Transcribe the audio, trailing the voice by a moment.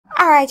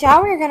Alright,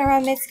 y'all, we're going to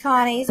run Miss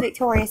Connie's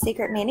Victoria's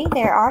Secret Mini.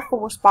 There are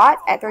 4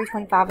 spots at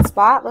 $3.25 a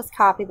spot. Let's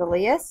copy the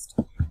list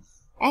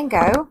and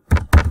go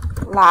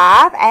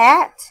live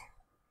at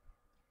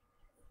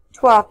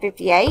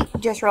 $12.58.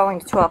 Just rolling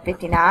to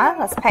 $12.59.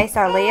 Let's paste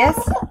our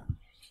list.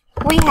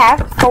 We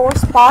have 4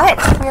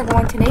 spots. We're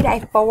going to need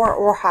a 4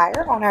 or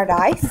higher on our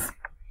dice.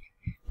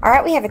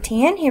 Alright, we have a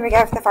 10. Here we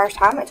go for the first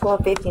time at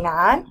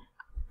 $12.59.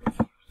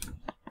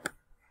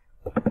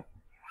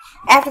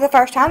 After the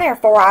first time, there are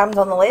 4 items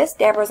on the list.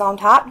 Deborah's on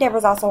top.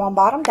 Deborah's also on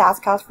bottom. Dice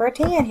calls for a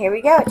 10. Here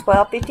we go at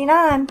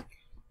 $12.59.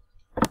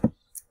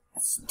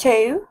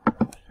 2,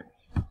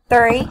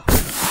 3,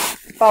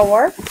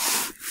 4,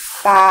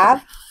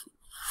 5,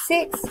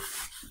 6,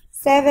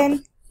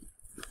 7,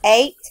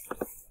 8,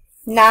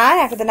 9.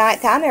 After the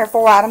 9th time, there are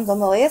 4 items on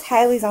the list.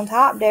 Haley's on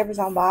top. Deborah's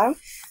on bottom.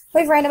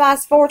 We've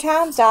randomized 4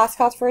 times. Dice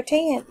calls for a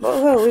 10.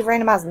 Whoa, we've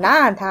randomized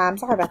 9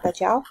 times. Sorry about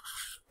that, y'all.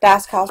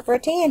 Dice calls for a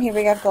 10. Here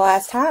we go for the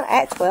last time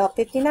at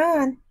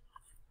 $12.59.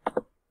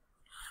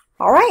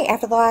 Alright,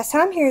 after the last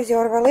time, here's the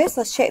order of our list.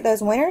 Let's check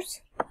those winners.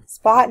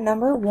 Spot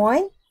number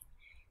 1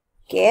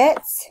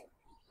 gets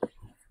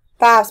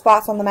 5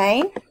 spots on the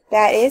main.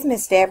 That is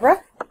Miss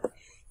Deborah.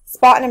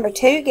 Spot number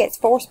 2 gets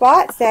 4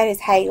 spots. That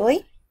is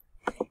Haley.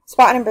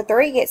 Spot number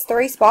 3 gets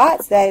 3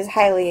 spots. That is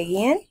Haley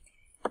again.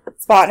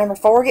 Spot number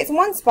 4 gets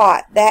 1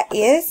 spot. That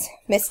is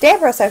Miss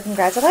Deborah. So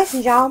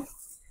congratulations, y'all.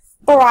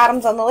 4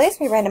 items on the list.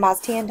 We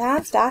randomized 10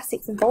 times. Dice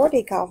 6 and 4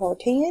 did call for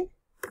 10.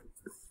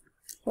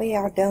 We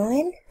are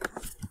done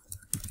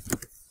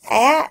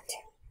at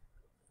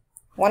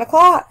 1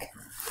 o'clock.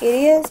 It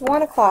is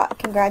 1 o'clock.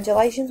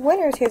 Congratulations,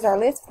 winners. Here's our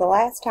list for the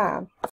last time.